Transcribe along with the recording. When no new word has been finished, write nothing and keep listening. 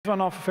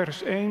Vanaf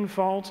vers 1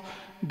 valt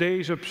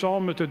deze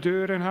psalm met de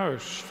deur in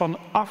huis.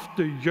 Vanaf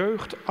de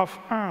jeugd af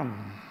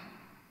aan,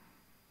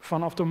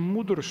 vanaf de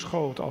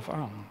moederschoot af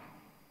aan,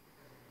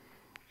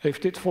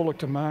 heeft dit volk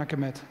te maken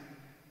met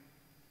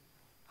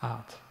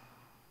haat.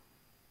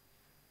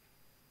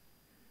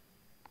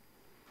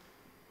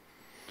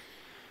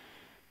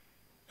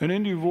 En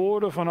in die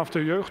woorden vanaf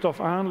de jeugd af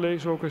aan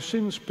lezen we ook een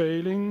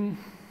zinspeling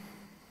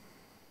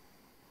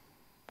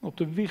op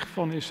de wieg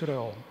van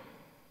Israël.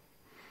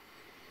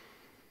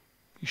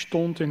 Die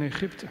stond in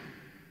Egypte.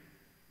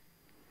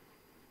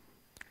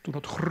 Toen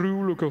het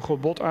gruwelijke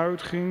gebod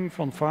uitging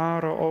van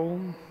Farao,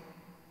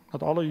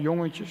 dat alle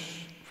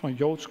jongetjes van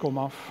Joods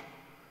komaf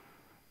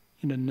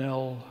in de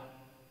Nijl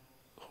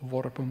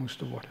geworpen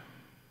moesten worden.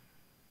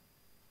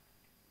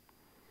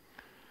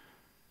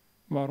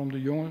 Waarom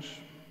de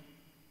jongens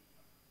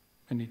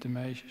en niet de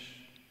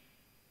meisjes?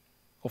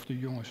 Of de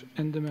jongens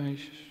en de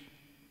meisjes?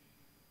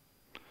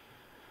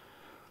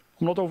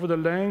 Omdat over de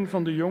lijn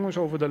van de jongens,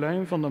 over de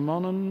lijn van de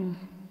mannen,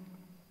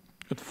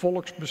 het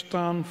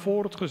volksbestaan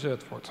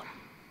voortgezet wordt.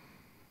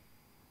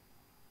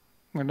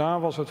 Maar daar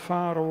was het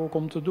farao ook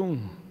om te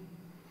doen.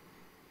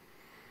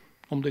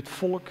 Om dit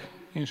volk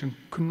in zijn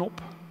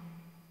knop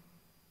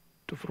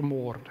te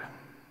vermoorden.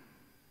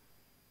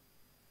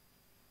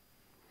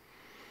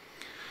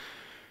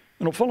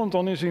 En opvallend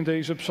dan is in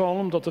deze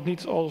psalm dat het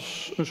niet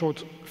als een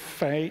soort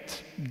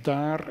feit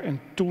daar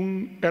en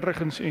toen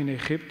ergens in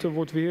Egypte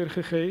wordt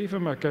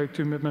weergegeven. Maar kijkt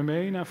u met me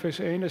mee naar vers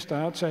 1, er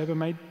staat: zij hebben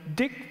mij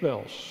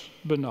dikwijls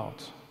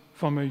benauwd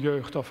van mijn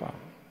jeugd af aan.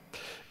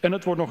 En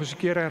het wordt nog eens een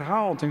keer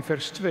herhaald in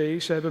vers 2,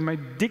 ze hebben mij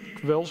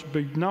dikwijls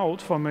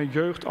benauwd van mijn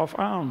jeugd af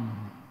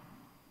aan.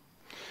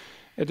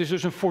 Het is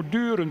dus een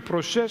voortdurend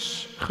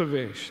proces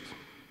geweest.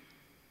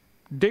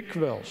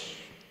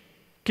 Dikwijls,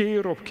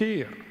 keer op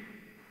keer.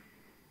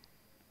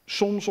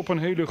 Soms op een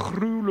hele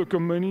gruwelijke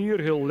manier,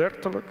 heel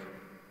letterlijk.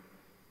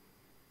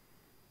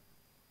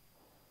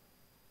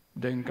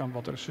 Denk aan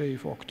wat er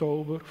 7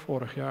 oktober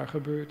vorig jaar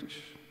gebeurd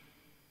is.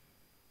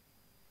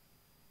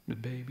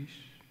 Met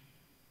baby's,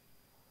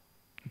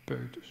 en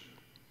peuters.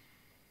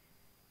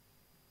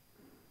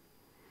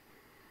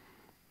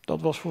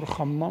 Dat was voor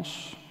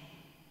Hamas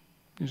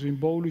een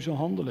symbolische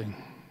handeling.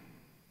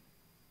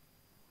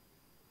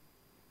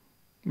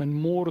 Men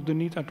moordde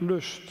niet uit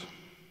lust,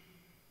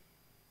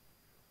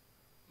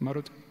 maar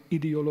uit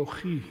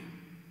ideologie.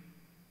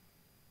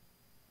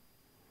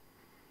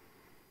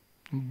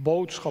 Een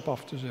boodschap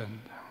af te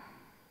zenden.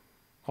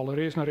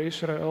 Allereerst naar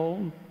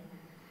Israël,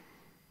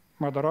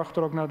 maar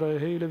daarachter ook naar de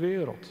hele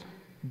wereld.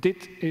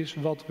 Dit is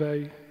wat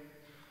wij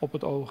op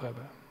het oog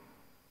hebben.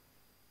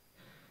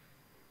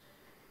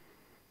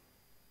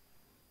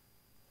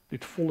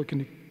 Dit volk in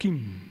de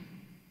kiem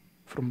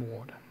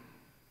vermoorden.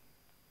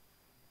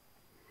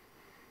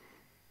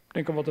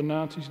 Denk aan wat de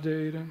nazi's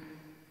deden.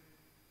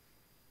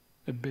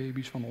 Met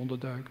baby's van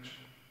onderduikers.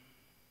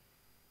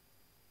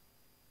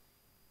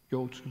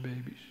 Joodse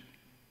baby's.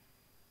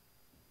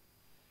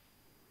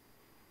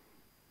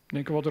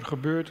 Denk aan wat er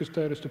gebeurd is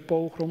tijdens de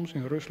pogroms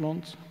in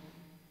Rusland,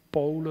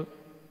 Polen,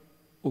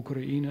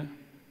 Oekraïne,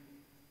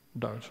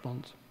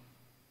 Duitsland.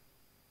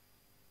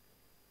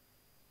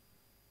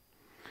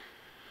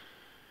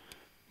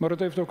 Maar het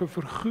heeft ook een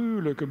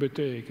figuurlijke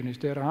betekenis.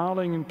 De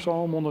herhaling in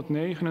Psalm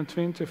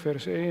 129,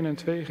 vers 1 en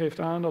 2 geeft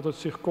aan dat het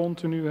zich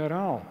continu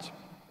herhaalt.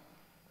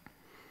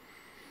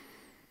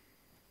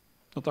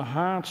 Dat de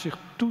haat zich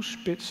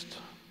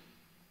toespitst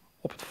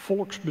op het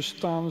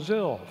volksbestaan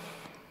zelf.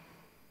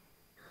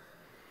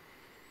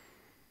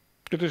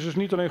 Het is dus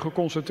niet alleen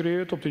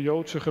geconcentreerd op de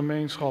Joodse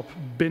gemeenschap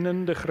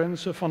binnen de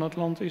grenzen van het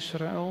land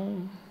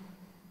Israël.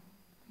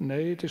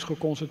 Nee, het is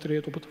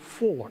geconcentreerd op het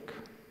volk,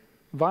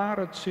 waar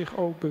het zich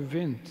ook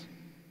bevindt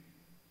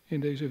in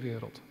deze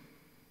wereld.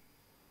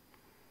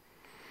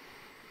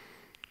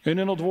 En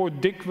in het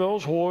woord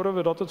dikwijls horen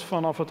we dat het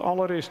vanaf het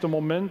allereerste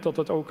moment dat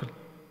het ook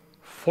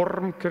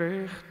vorm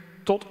kreeg,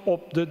 tot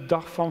op de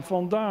dag van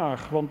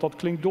vandaag. Want dat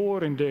klinkt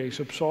door in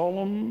deze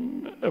psalm.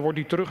 Er wordt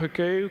niet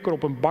teruggekeken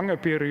op een bange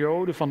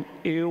periode van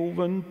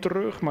eeuwen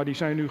terug, maar die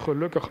zijn nu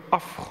gelukkig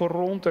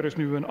afgerond. Er is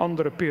nu een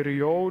andere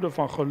periode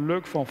van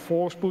geluk, van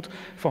voorspoed,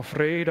 van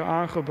vrede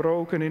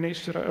aangebroken in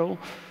Israël.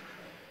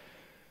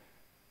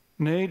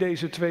 Nee,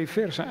 deze 2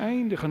 versen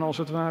eindigen als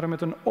het ware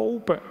met een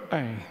open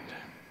einde.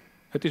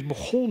 Het is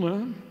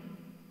begonnen,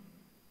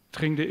 het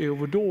ging de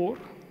eeuwen door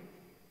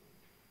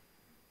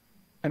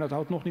en het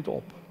houdt nog niet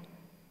op.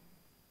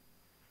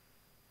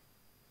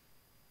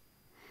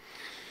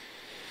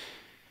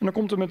 En dan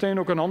komt er meteen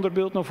ook een ander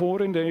beeld naar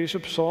voren in deze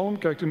psalm.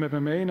 Kijkt u met me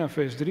mee naar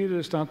vers 3.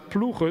 Er staat: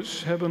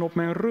 ploegers hebben op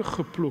mijn rug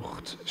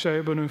geploegd. Zij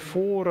hebben hun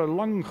voren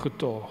lang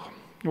getogen.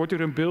 Er wordt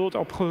hier een beeld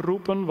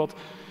opgeroepen wat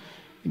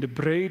in de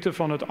breedte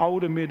van het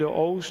oude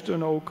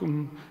Midden-Oosten ook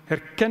een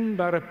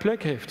herkenbare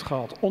plek heeft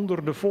gehad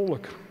onder de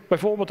volk.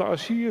 Bijvoorbeeld de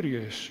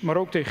Assyriërs, maar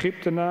ook de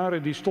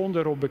Egyptenaren, die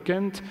stonden erop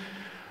bekend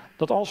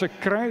dat als ze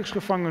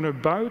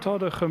krijgsgevangenen buit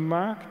hadden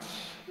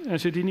gemaakt en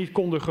ze die niet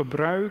konden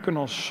gebruiken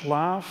als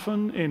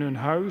slaven in hun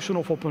huizen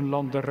of op hun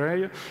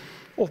landerijen,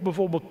 of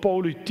bijvoorbeeld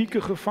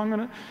politieke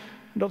gevangenen,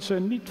 dat ze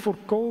er niet voor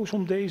koos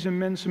om deze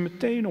mensen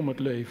meteen om het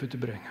leven te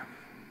brengen.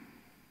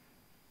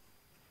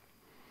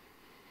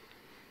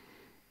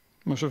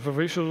 Maar ze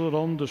verwisselden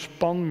dan de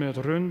span met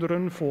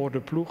runderen voor de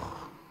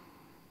ploeg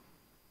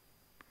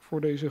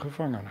voor deze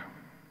gevangenen.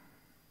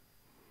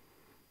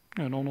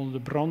 En onder de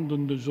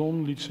brandende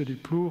zon liet ze die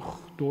ploeg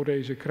door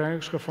deze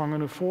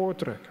krijgsgevangenen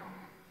voortrekken.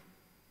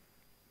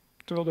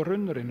 Terwijl de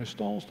runderen in de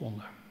stal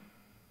stonden.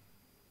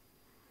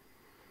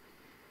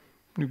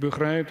 U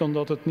begrijpt dan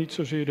dat het niet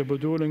zozeer de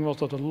bedoeling was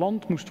dat het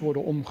land moest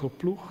worden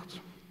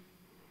omgeploegd,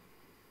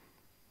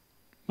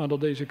 maar dat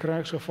deze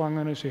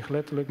krijgsgevangenen zich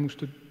letterlijk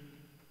moesten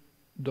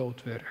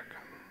doodwerken.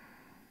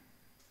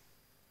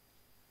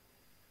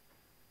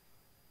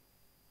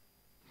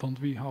 Want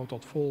wie houdt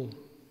dat vol?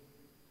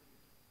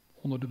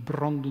 Onder de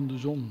brandende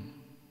zon,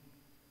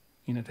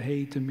 in het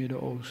hete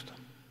Midden-Oosten.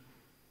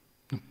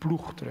 Een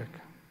ploegtrek,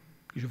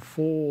 die ze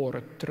voor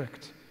het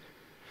trekt.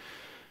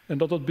 En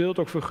dat dat beeld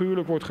ook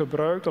figuurlijk wordt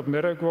gebruikt, dat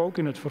merken we ook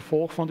in het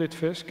vervolg van dit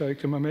vers.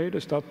 Kijk er maar mee,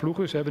 er staat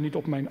ploegen. Ze hebben niet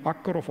op mijn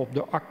akker of op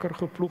de akker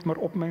geploegd, maar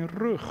op mijn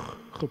rug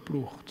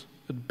geploegd.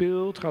 Het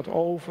beeld gaat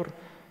over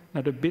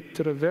naar de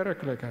bittere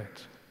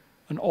werkelijkheid.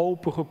 Een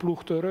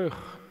opengeploegde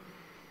rug.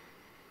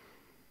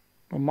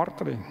 Een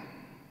marteling.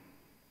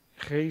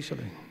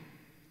 Gezeling.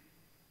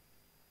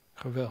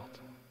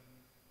 Geweld.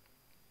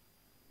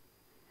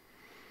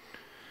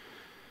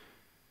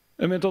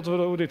 En met dat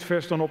we dit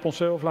vers dan op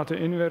onszelf laten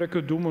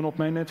inwerken, doen we op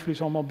mijn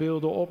netvlies allemaal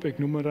beelden op. Ik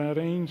noem er daar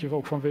eentje,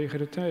 ook vanwege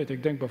de tijd.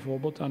 Ik denk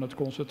bijvoorbeeld aan het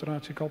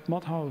concentratiekamp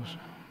Mauthausen.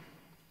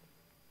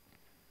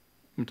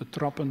 Met de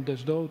trappen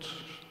des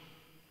doods.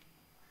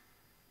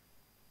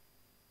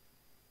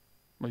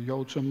 Waar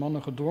Joodse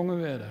mannen gedwongen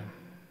werden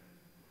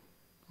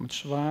met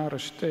zware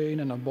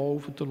stenen naar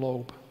boven te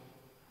lopen.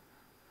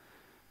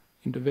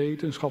 In de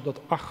wetenschap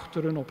dat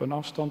achteren op een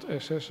afstand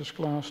SS'ers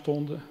klaar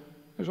stonden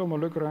en zomaar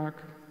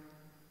lukraak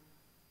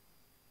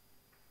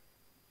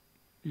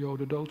de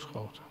Joden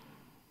doodschoten.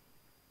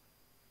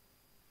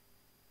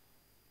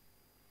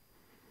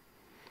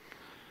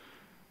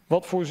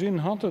 Wat voor zin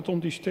had het om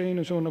die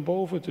stenen zo naar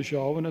boven te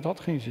sjouwen? Het had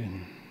geen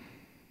zin.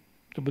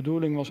 De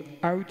bedoeling was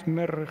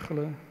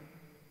uitmergelen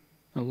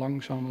en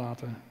langzaam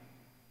laten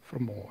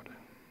vermoorden.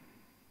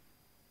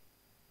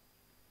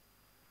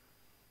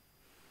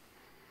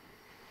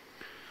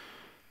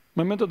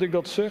 Maar met dat ik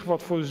dat zeg,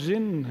 wat voor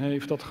zin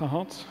heeft dat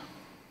gehad,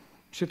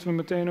 zitten we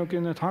meteen ook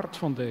in het hart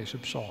van deze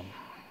psalm.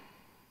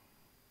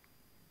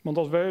 Want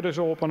als wij er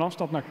zo op een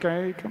afstand naar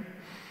kijken,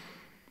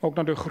 ook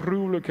naar de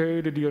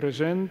gruwelijkheden die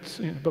recent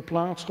hebben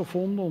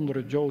plaatsgevonden onder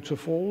het Joodse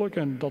volk,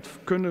 en dat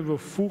kunnen we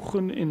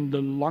voegen in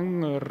de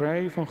lange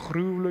rij van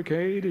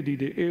gruwelijkheden die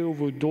de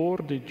eeuwen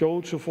door dit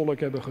Joodse volk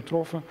hebben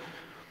getroffen,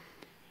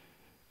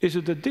 is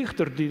het de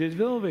dichter die dit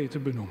wel weet te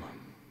benoemen.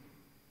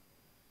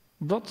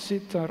 Wat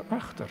zit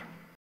daarachter?